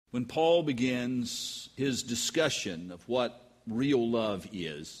When Paul begins his discussion of what real love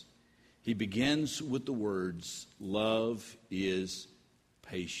is, he begins with the words, love is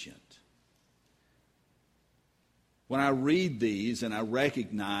patient. When I read these and I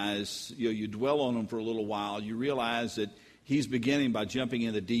recognize, you dwell on them for a little while, you realize that he's beginning by jumping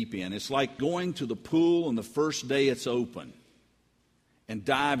in the deep end. It's like going to the pool on the first day it's open and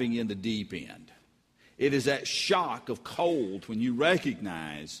diving in the deep end. It is that shock of cold when you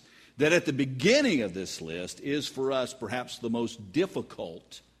recognize that at the beginning of this list is for us perhaps the most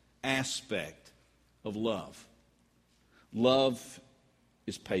difficult aspect of love. Love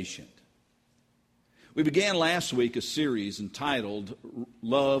is patient. We began last week a series entitled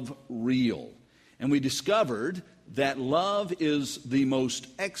Love Real, and we discovered that love is the most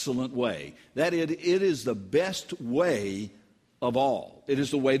excellent way, that it is the best way of all. It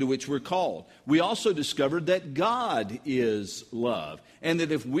is the way to which we're called. We also discovered that God is love, and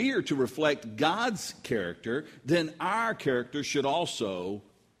that if we are to reflect God's character, then our character should also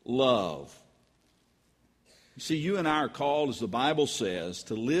love. You see, you and I are called, as the Bible says,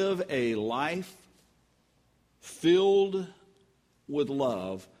 to live a life filled with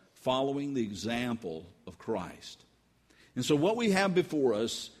love, following the example of Christ. And so what we have before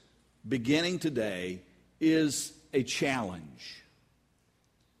us, beginning today, is a challenge.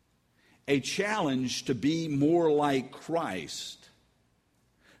 A challenge to be more like Christ.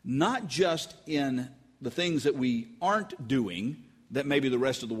 Not just in the things that we aren't doing, that maybe the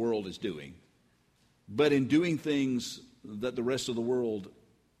rest of the world is doing, but in doing things that the rest of the world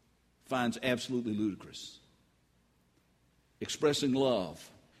finds absolutely ludicrous. Expressing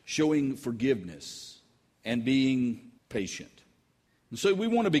love, showing forgiveness, and being patient. And so we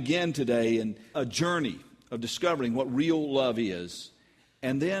want to begin today in a journey of discovering what real love is,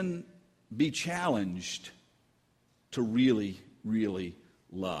 and then be challenged to really, really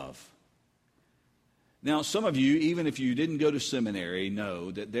love. Now, some of you, even if you didn't go to seminary,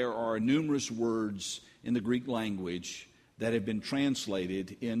 know that there are numerous words in the Greek language that have been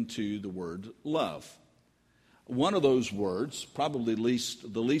translated into the word love. One of those words, probably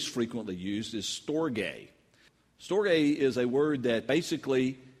the least frequently used, is storge. Storge is a word that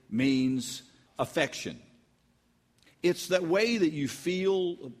basically means affection. It's that way that you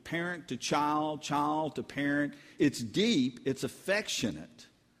feel, parent to child, child to parent. It's deep, it's affectionate.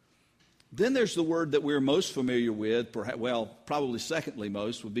 Then there's the word that we're most familiar with, probably secondly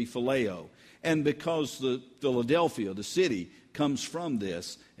most, would be phileo. And because the Philadelphia, the city, comes from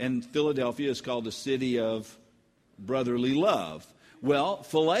this, and Philadelphia is called the city of brotherly love. Well,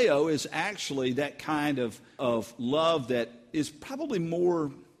 phileo is actually that kind of love that is probably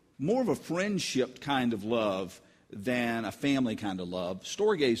more of a friendship kind of love than a family kind of love.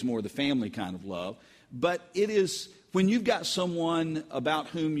 Storge is more the family kind of love. But it is when you've got someone about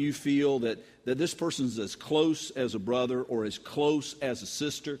whom you feel that this person's as close as a brother or as close as a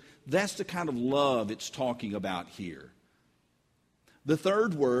sister, that's the kind of love it's talking about here. The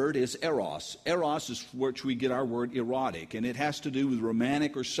third word is eros. Eros is which we get our word erotic, and it has to do with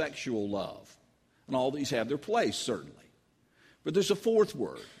romantic or sexual love. And all these have their place, certainly. But there's a fourth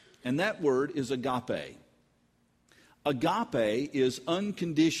word, and that word is agape. Agape is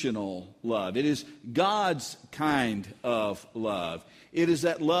unconditional love. It is God's kind of love. It is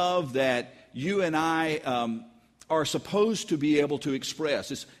that love that you and I are supposed to be able to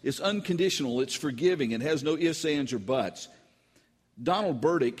express. It's unconditional. It's forgiving. It has no ifs, ands, or buts. Donald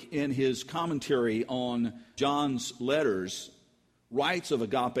Burdick, in his commentary on John's letters, writes of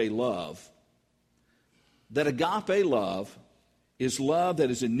agape love that agape love is love that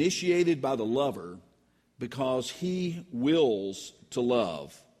is initiated by the lover because he wills to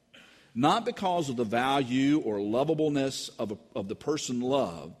love, not because of the value or lovableness of the person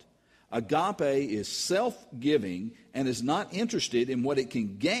loved. Agape is self-giving and is not interested in what it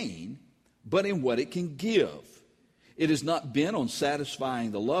can gain, but in what it can give. It is not bent on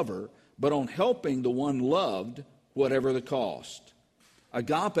satisfying the lover, but on helping the one loved, whatever the cost.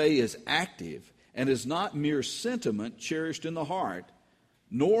 Agape is active and is not mere sentiment cherished in the heart,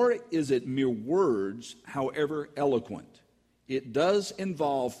 nor is it mere words, however eloquent. It does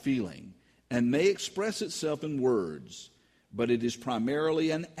involve feeling and may express itself in words, but it is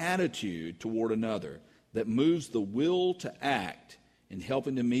primarily an attitude toward another that moves the will to act in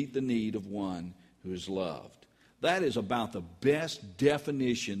helping to meet the need of one who is loved. That is about the best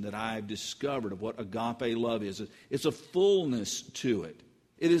definition that I've discovered of what agape love is. It's a fullness to it.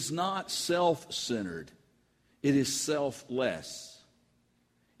 It is not self-centered. It is selfless.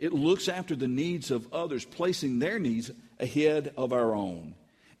 It looks after the needs of others, placing their needs ahead of our own.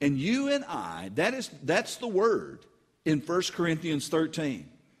 And you and I, that's the word in 1 Corinthians 13.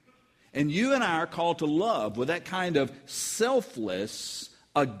 And you and I are called to love with that kind of selfless,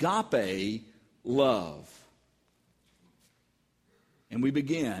 agape love. And we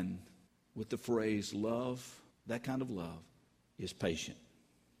begin with the phrase, love, that kind of love, is patient.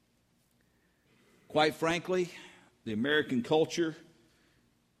 Quite frankly, the American culture,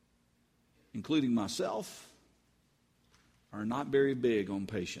 including myself, are not very big on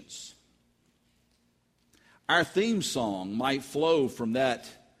patience. Our theme song might flow from that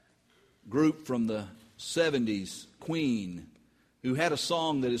group from the 70s, Queen, who had a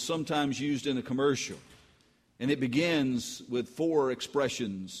song that is sometimes used in a commercial. And it begins with 4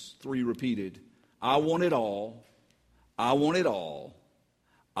 expressions, 3 repeated. I want it all, I want it all,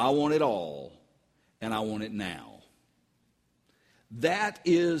 I want it all, and I want it now. That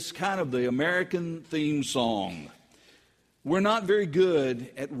is kind of the American theme song. We're not very good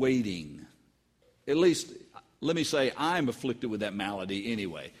at waiting. At least, let me say, I'm afflicted with that malady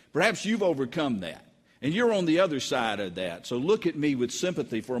anyway. Perhaps you've overcome that, and you're on the other side of that. So look at me with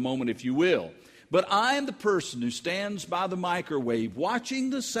sympathy for a moment, if you will. But I am the person who stands by the microwave, watching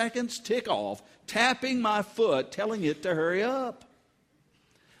the seconds tick off, tapping my foot, telling it to hurry up.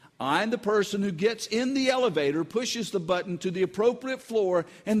 I'm the person who gets in the elevator, pushes the button to the appropriate floor,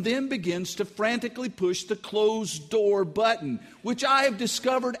 and then begins to frantically push the closed door button, which I have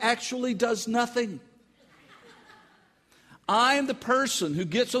discovered actually does nothing. I am the person who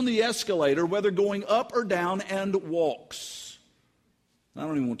gets on the escalator, whether going up or down, and walks. I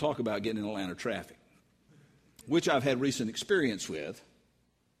don't even want to talk about getting in Atlanta traffic, which I've had recent experience with.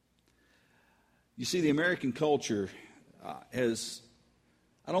 You see, the American culture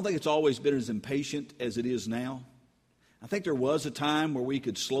I don't think it's always been as impatient as it is now. I think there was a time where we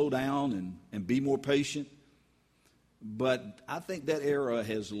could slow down and be more patient, but I think that era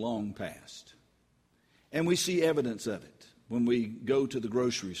has long passed. And we see evidence of it when we go to the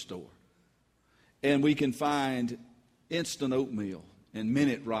grocery store. And we can find instant oatmeal and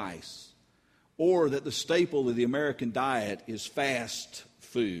minute rice, or that the staple of the American diet is fast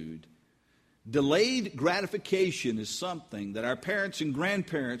food. Delayed gratification is something that our parents and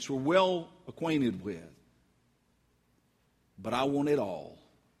grandparents were well acquainted with. But I want it all,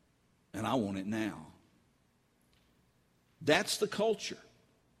 and I want it now. That's the culture.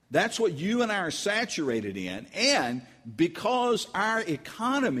 That's what you and I are saturated in. And because our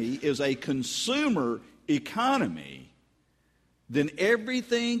economy is a consumer economy, then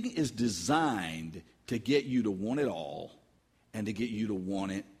everything is designed to get you to want it all and to get you to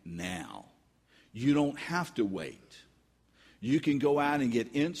want it now. You don't have to wait. You can go out and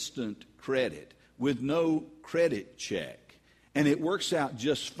get instant credit with no credit check. And it works out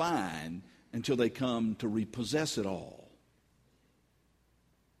just fine until they come to repossess it all.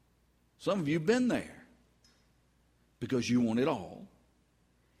 Some of you have been there because you want it all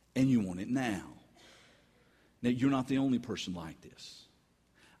and you want it now. Now, you're not the only person like this.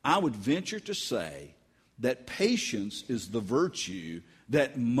 I would venture to say that patience is the virtue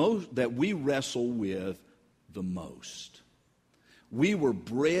that we wrestle with the most. We were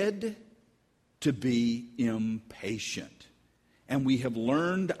bred to be impatient, and we have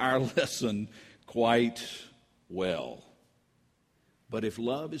learned our lesson quite well. But if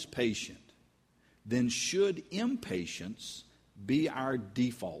love is patient, then should impatience be our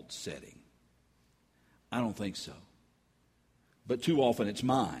default setting? I don't think so. But too often it's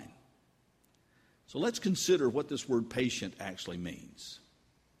mine. So let's consider what this word patient actually means.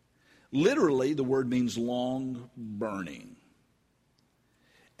 Literally, the word means long burning.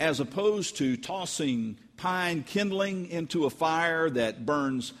 As opposed to tossing pine kindling into a fire that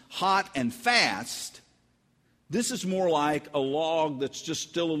burns hot and fast, this is more like a log that's just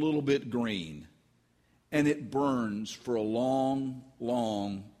still a little bit green. And it burns for a long,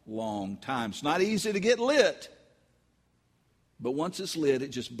 long, long time. It's not easy to get lit. But once it's lit, it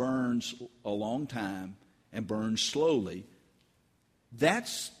just burns a long time and burns slowly.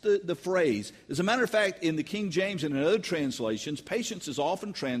 That's the phrase. As a matter of fact, in the King James and in other translations, patience is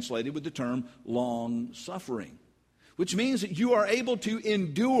often translated with the term long suffering, which means that you are able to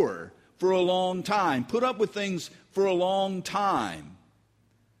endure for a long time, put up with things for a long time.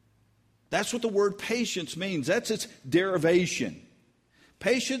 That's what the word patience means. That's its derivation.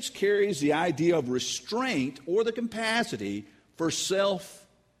 Patience carries the idea of restraint or the capacity for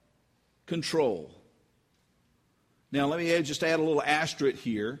self-control. Now, let me just add a little asterisk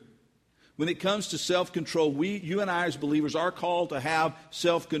here. When it comes to self-control, you and I as believers are called to have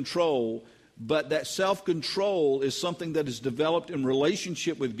self-control, but that self-control is something that is developed in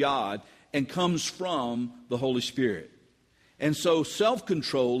relationship with God and comes from the Holy Spirit. And so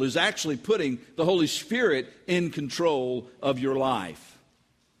self-control is actually putting the Holy Spirit in control of your life.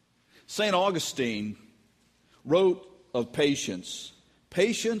 St. Augustine wrote of patience,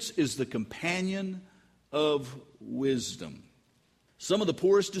 patience is the companion of wisdom. Some of the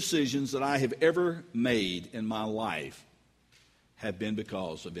poorest decisions that I have ever made in my life have been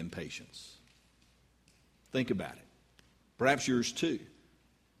because of impatience. Think about it. Perhaps yours too.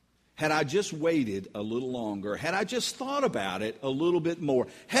 Had I just waited a little longer, had I just thought about it a little bit more,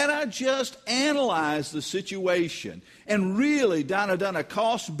 had I just analyzed the situation and really done a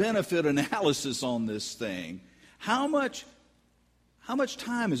cost-benefit analysis on this thing, how much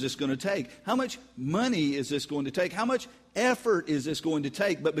time is this going to take? How much money is this going to take? How much effort is this going to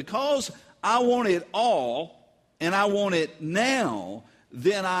take? But because I want it all and I want it now,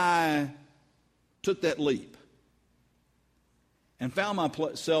 then I took that leap and found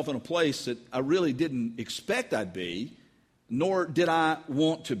myself in a place that I really didn't expect I'd be, nor did I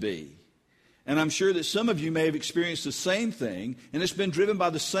want to be. And I'm sure that some of you may have experienced the same thing, and it's been driven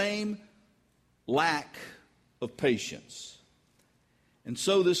by the same lack of patience. And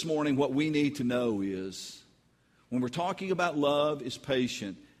so this morning, what we need to know is, when we're talking about love is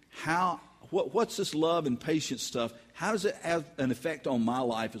patient, what's this love and patience stuff? How does it have an effect on my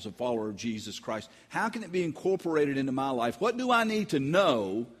life as a follower of Jesus Christ? How can it be incorporated into my life? What do I need to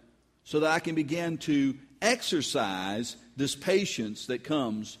know so that I can begin to exercise this patience that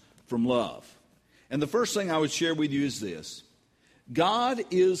comes from love? And the first thing I would share with you is this. God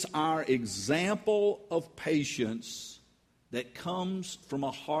is our example of patience that comes from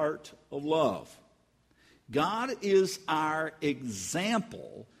a heart of love. God is our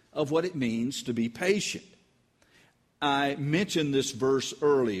example of what it means to be patient. I mentioned this verse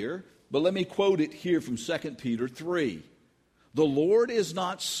earlier, but let me quote it here from 2 Peter 3. The Lord is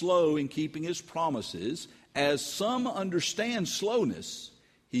not slow in keeping his promises, as some understand slowness.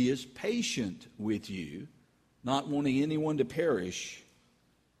 He is patient with you, not wanting anyone to perish,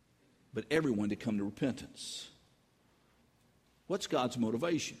 but everyone to come to repentance. What's God's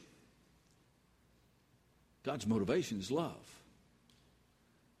motivation? God's motivation is love.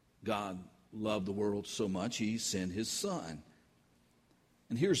 God loved the world so much, he sent his Son.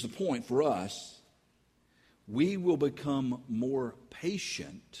 And here's the point for us. We will become more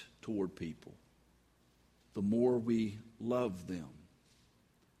patient toward people the more we love them.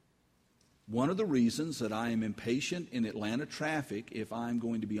 One of the reasons that I am impatient in Atlanta traffic, if I'm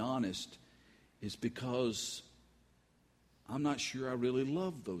going to be honest, is because I'm not sure I really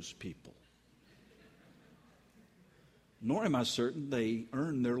love those people. Nor am I certain they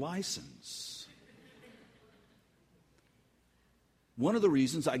earn their license. One of the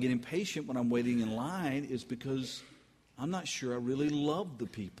reasons I get impatient when I'm waiting in line is because I'm not sure I really love the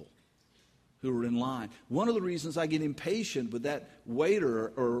people who are in line. One of the reasons I get impatient with that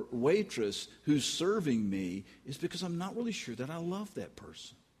waiter or waitress who's serving me is because I'm not really sure that I love that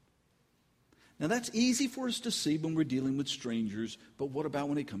person. Now, that's easy for us to see when we're dealing with strangers, but what about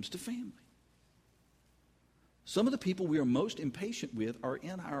when it comes to family? Some of the people we are most impatient with are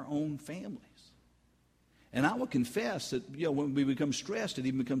in our own families. And I will confess that when we become stressed, it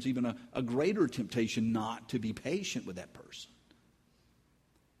even becomes a greater temptation not to be patient with that person.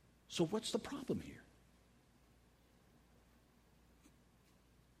 So what's the problem here?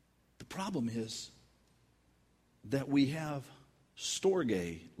 The problem is that we have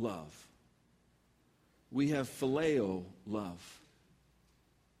storge love. We have phileo love.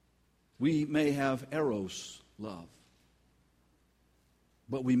 We may have eros love.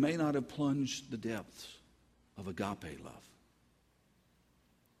 But we may not have plunged the depths of agape love.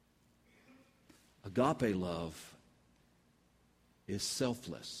 Agape love is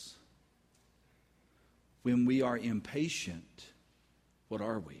selfless. When we are impatient, what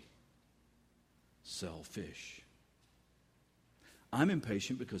are we? Selfish. I'm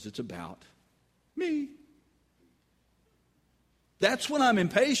impatient because it's about me. That's when I'm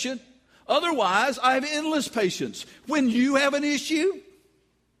impatient. Otherwise, I have endless patience. When you have an issue,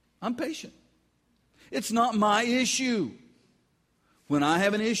 I'm patient. It's not my issue. When I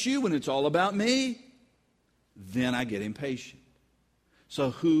have an issue, when it's all about me, then I get impatient. So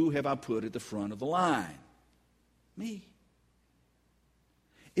who have I put at the front of the line? Me.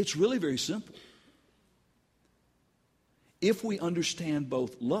 It's really very simple. If we understand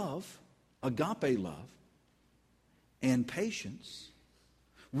both love, agape love, and patience,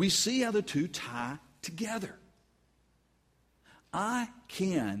 we see how the two tie together. I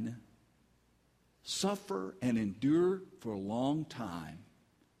can suffer and endure for a long time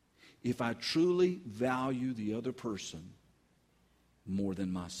if I truly value the other person more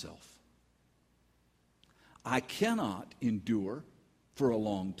than myself. I cannot endure for a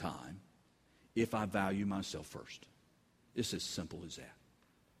long time if I value myself first. It's as simple as that.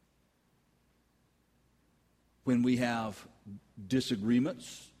 when we have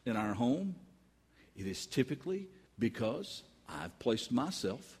disagreements in our home, it is typically because I've placed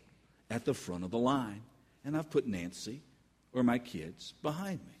myself at the front of the line and I've put Nancy or my kids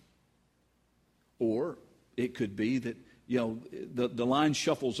behind me. Or it could be that, the line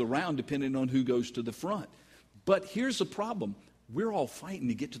shuffles around depending on who goes to the front. But here's the problem. We're all fighting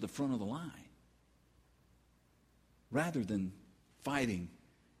to get to the front of the line rather than fighting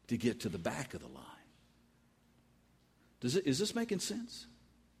to get to the back of the line. Is this making sense?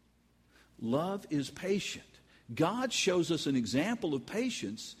 Love is patient. God shows us an example of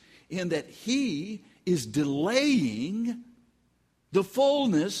patience in that He is delaying the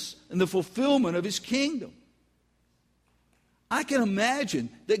fullness and the fulfillment of His kingdom. I can imagine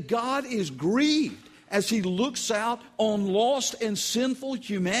that God is grieved as He looks out on lost and sinful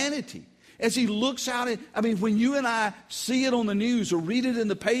humanity. As He looks out when you and I see it on the news or read it in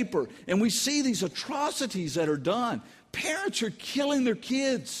the paper and we see these atrocities that are done, parents are killing their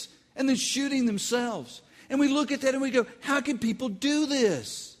kids and then shooting themselves. And we look at that and we go, how can people do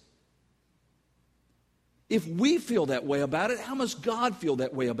this? If we feel that way about it, how must God feel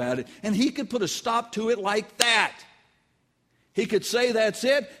that way about it? And He could put a stop to it like that. He could say, that's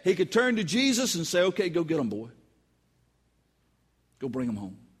it. He could turn to Jesus and say, okay, go get them, boy. Go bring them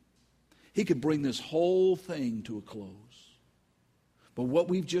home. He could bring this whole thing to a close. But what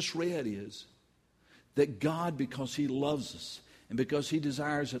we've just read is that God, because He loves us and because He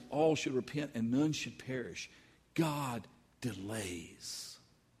desires that all should repent and none should perish, God delays.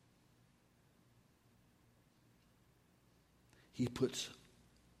 He puts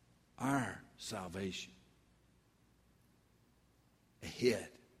our salvation ahead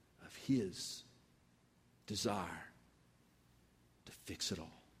of His desire to fix it all.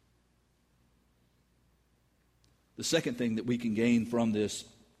 The second thing that we can gain from this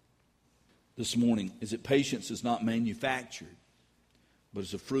morning is that patience is not manufactured, but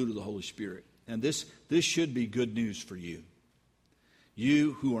is a fruit of the Holy Spirit. And this should be good news for you.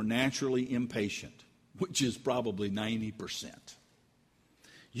 You who are naturally impatient, which is probably 90%.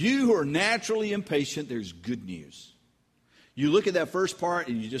 You who are naturally impatient, there's good news. You look at that first part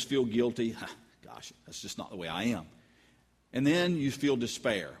and you just feel guilty. Gosh, that's just not the way I am. And then you feel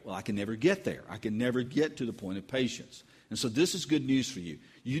despair. Well, I can never get there. I can never get to the point of patience. And so this is good news for you.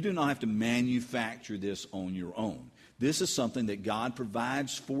 You do not have to manufacture this on your own. This is something that God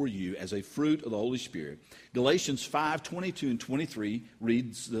provides for you as a fruit of the Holy Spirit. Galatians 5:22 and 23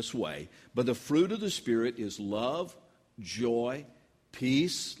 reads this way. But the fruit of the Spirit is love, joy,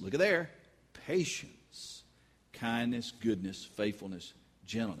 peace, look at there, patience, kindness, goodness, faithfulness,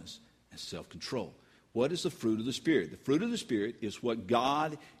 gentleness, and self-control. What is the fruit of the Spirit? The fruit of the Spirit is what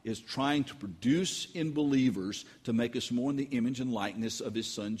God is trying to produce in believers to make us more in the image and likeness of His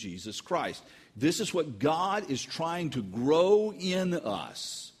Son, Jesus Christ. This is what God is trying to grow in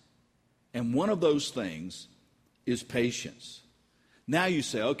us. And one of those things is patience. Now you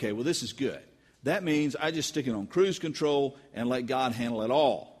say, okay, well, this is good. That means I just stick it on cruise control and let God handle it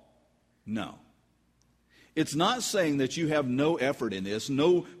all. No. It's not saying that you have no effort in this,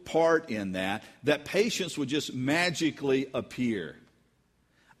 no part in that patience would just magically appear.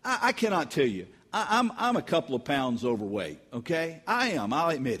 I cannot tell you. I'm a couple of pounds overweight, okay? I am,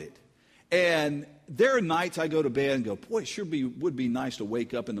 I'll admit it. And there are nights I go to bed and go, boy, it sure would be nice to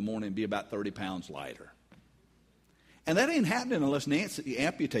wake up in the morning and be about 30 pounds lighter. And that ain't happening unless Nancy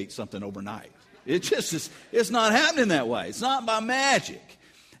amputates something overnight. It's not happening that way. It's not by magic.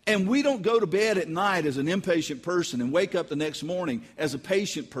 And we don't go to bed at night as an impatient person and wake up the next morning as a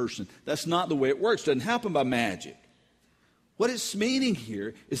patient person. That's not the way it works. It doesn't happen by magic. What it's meaning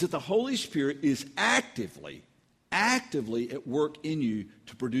here is that the Holy Spirit is actively at work in you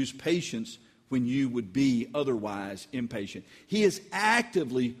to produce patience when you would be otherwise impatient. He is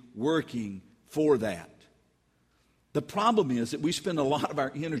actively working for that. The problem is that we spend a lot of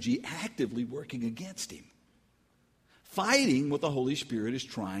our energy actively working against Him, fighting what the Holy Spirit is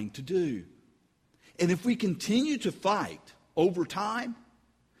trying to do. And if we continue to fight over time,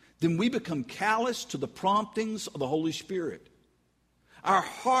 then we become callous to the promptings of the Holy Spirit. Our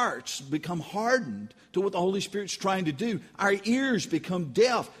hearts become hardened to what the Holy Spirit's trying to do. Our ears become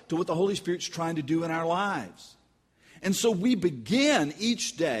deaf to what the Holy Spirit's trying to do in our lives. And so we begin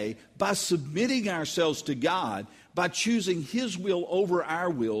each day by submitting ourselves to God, by choosing His will over our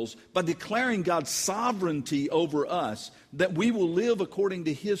wills, by declaring God's sovereignty over us, that we will live according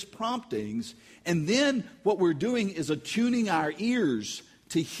to His promptings. And then what we're doing is attuning our ears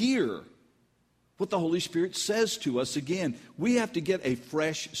to hear what the Holy Spirit says to us. Again, we have to get a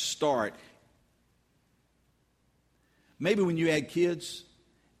fresh start. Maybe when you had kids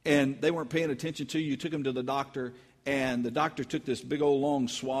and they weren't paying attention to you. You took them to the doctor, and the doctor took this big old long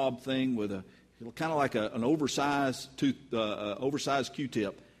swab thing with a kind of like an oversized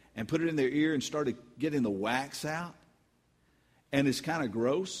Q-tip, and put it in their ear and started getting the wax out. And it's kind of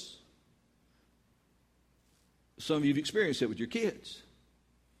gross. Some of you have experienced it with your kids.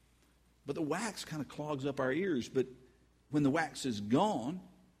 But the wax kind of clogs up our ears. But when the wax is gone,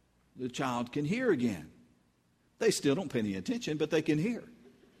 the child can hear again. They still don't pay any attention, but they can hear.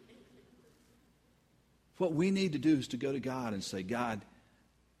 What we need to do is to go to God and say, God,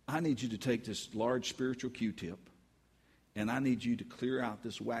 I need you to take this large spiritual Q-tip, and I need you to clear out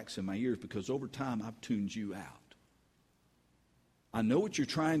this wax in my ears, because over time I've tuned you out. I know what you're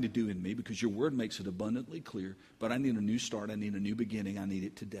trying to do in me because your word makes it abundantly clear, but I need a new start. I need a new beginning. I need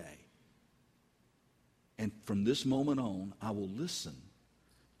it today. And from this moment on, I will listen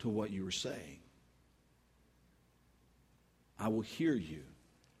to what you are saying. I will hear you.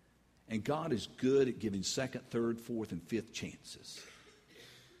 And God is good at giving second, third, fourth, and fifth chances.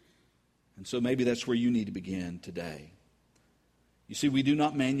 And so maybe that's where you need to begin today. You see, we do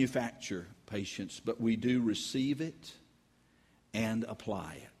not manufacture patience, but we do receive it and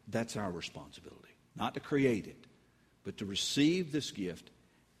apply it. That's our responsibility. Not to create it, but to receive this gift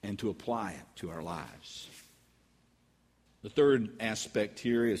and to apply it to our lives. The third aspect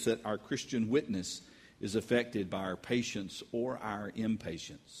here is that our Christian witness is affected by our patience or our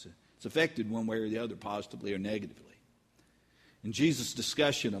impatience. It's affected one way or the other, positively or negatively. In Jesus'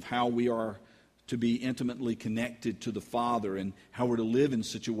 discussion of how we are to be intimately connected to the Father and how we're to live in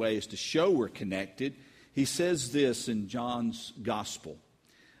such a way as to show we're connected, he says this in John's Gospel.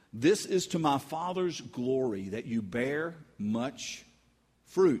 This is to my Father's glory that you bear much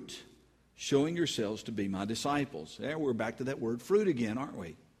fruit, showing yourselves to be my disciples. There, we're back to that word fruit again, aren't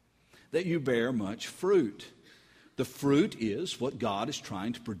we? That you bear much fruit. The fruit is what God is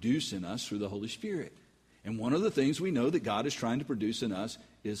trying to produce in us through the Holy Spirit. And one of the things we know that God is trying to produce in us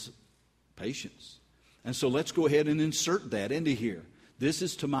is patience. And so let's go ahead and insert that into here. This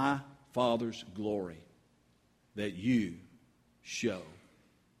is to my Father's glory, that you show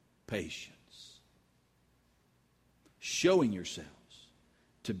patience. Showing yourselves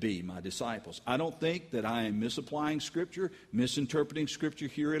to be my disciples. I don't think that I am misapplying Scripture, misinterpreting Scripture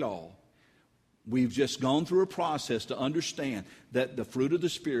here at all. We've just gone through a process to understand that the fruit of the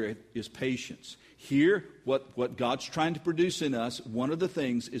Spirit is patience. Here, what God's trying to produce in us, one of the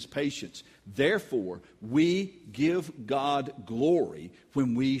things is patience. Therefore, we give God glory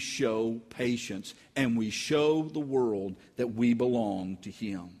when we show patience and we show the world that we belong to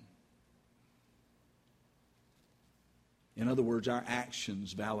Him. In other words, our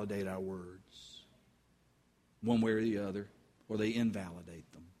actions validate our words, one way or the other, or they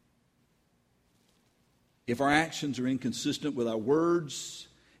invalidate them. If our actions are inconsistent with our words,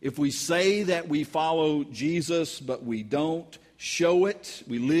 if we say that we follow Jesus but we don't show it,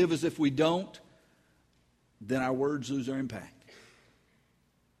 we live as if we don't, then our words lose their impact.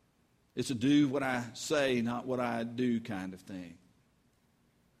 It's a do what I say, not what I do kind of thing.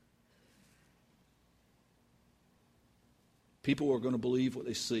 People are going to believe what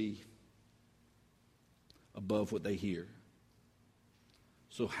they see above what they hear.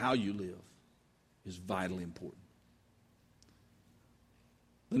 So how you live is vitally important.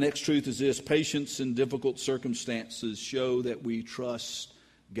 The next truth is this: patience in difficult circumstances show that we trust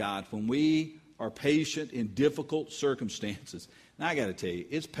God. When we are patient in difficult circumstances, now I got to tell you,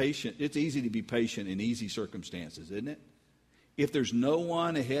 it's easy to be patient in easy circumstances, isn't it? If there's no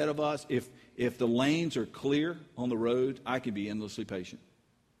one ahead of us, if the lanes are clear on the road, I can be endlessly patient.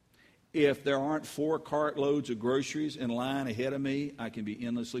 If there aren't 4 cartloads of groceries in line ahead of me, I can be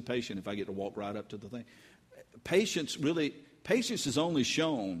endlessly patient if I get to walk right up to the thing. Patience is only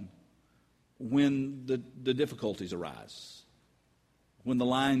shown when the difficulties arise, when the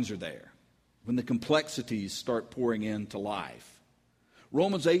lines are there, when the complexities start pouring into life.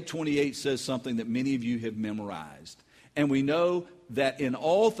 Romans 8:28 says something that many of you have memorized. And we know that in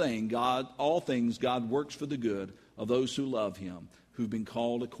all things God works for the good of those who love Him, who've been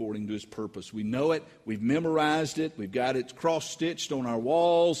called according to His purpose. We know it. We've memorized it. We've got it cross-stitched on our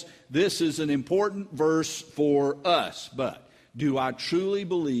walls. This is an important verse for us. But do I truly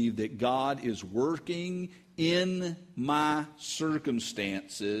believe that God is working in my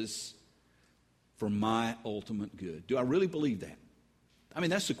circumstances for my ultimate good? Do I really believe that? I mean,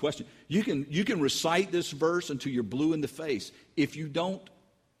 that's the question. You can recite this verse until you're blue in the face. If you don't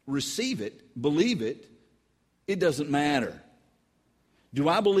receive it, believe it, it doesn't matter. Do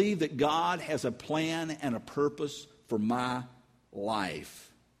I believe that God has a plan and a purpose for my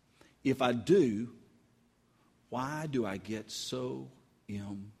life? If I do, why do I get so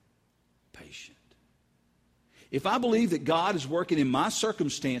impatient. If I believe that God is working in my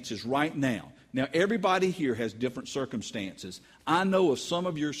circumstances right now, now everybody here has different circumstances. I know of some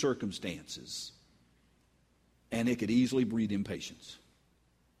of your circumstances, and it could easily breed impatience.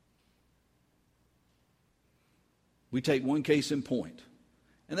 We take one case in point,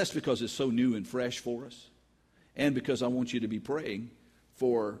 and that's because it's so new and fresh for us, and because I want you to be praying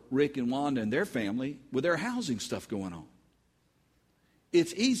for Rick and Wanda and their family with their housing stuff going on.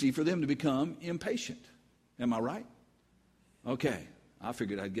 It's easy for them to become impatient. Am I right? Okay. I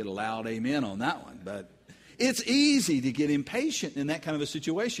figured I'd get a loud amen on that one. But it's easy to get impatient in that kind of a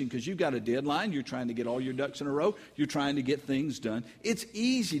situation because you've got a deadline. You're trying to get all your ducks in a row. You're trying to get things done. It's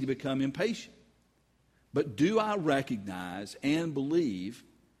easy to become impatient. But do I recognize and believe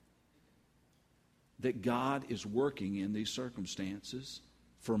that God is working in these circumstances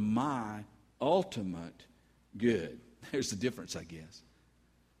for my ultimate good? There's the difference, I guess.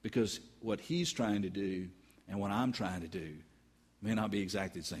 Because what He's trying to do and what I'm trying to do may not be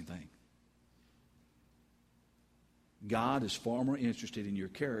exactly the same thing. God is far more interested in your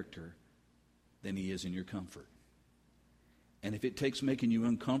character than He is in your comfort. And if it takes making you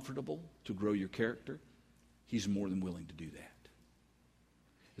uncomfortable to grow your character, He's more than willing to do that.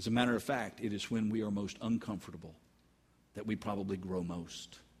 As a matter of fact, it is when we are most uncomfortable that we probably grow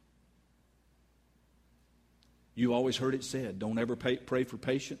most. You always heard it said, don't ever pray for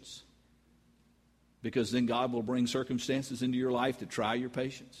patience, because then God will bring circumstances into your life to try your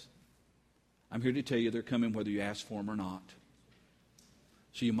patience. I'm here to tell you they're coming whether you ask for them or not.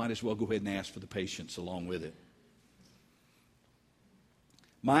 So you might as well go ahead and ask for the patience along with it.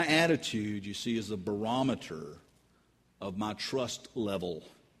 My attitude, you see, is a barometer of my trust level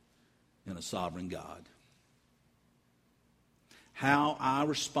in a sovereign God. How I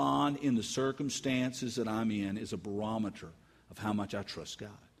respond in the circumstances that I'm in is a barometer of how much I trust God.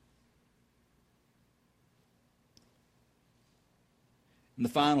 And the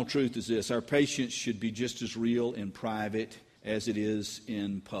final truth is this: our patience should be just as real in private as it is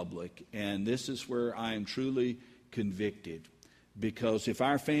in public. And this is where I am truly convicted. Because if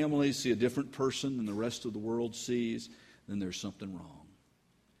our families see a different person than the rest of the world sees, then there's something wrong.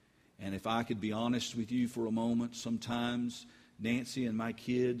 And if I could be honest with you for a moment, sometimes Nancy and my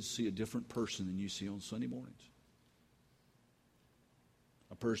kids see a different person than you see on Sunday mornings.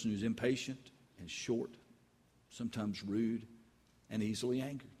 A person who's impatient and short, sometimes rude, and easily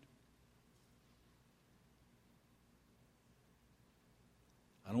angered.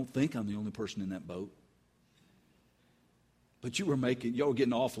 I don't think I'm the only person in that boat. But y'all were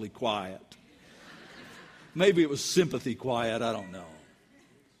getting awfully quiet. Maybe it was sympathy quiet, I don't know.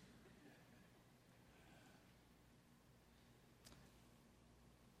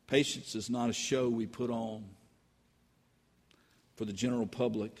 Patience is not a show we put on for the general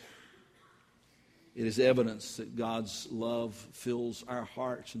public. It is evidence that God's love fills our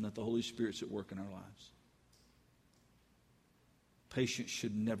hearts and that the Holy Spirit's at work in our lives. Patience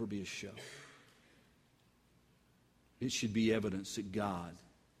should never be a show. It should be evidence that God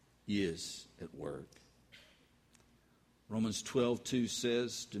is at work. Romans 12:2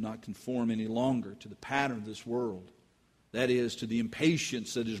 says, do not conform any longer to the pattern of this world. That is, to the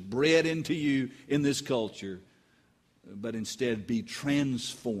impatience that is bred into you in this culture, but instead be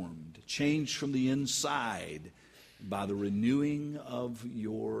transformed, changed from the inside by the renewing of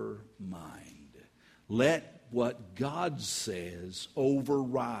your mind. Let what God says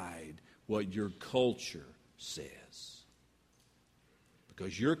override what your culture says.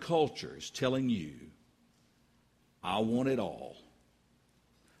 Because your culture is telling you, I want it all.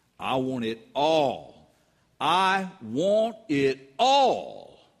 I want it all. I want it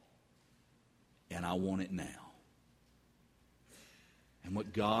all. And I want it now. And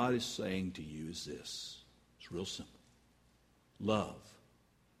what God is saying to you is this. It's real simple. Love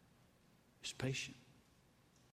is patient.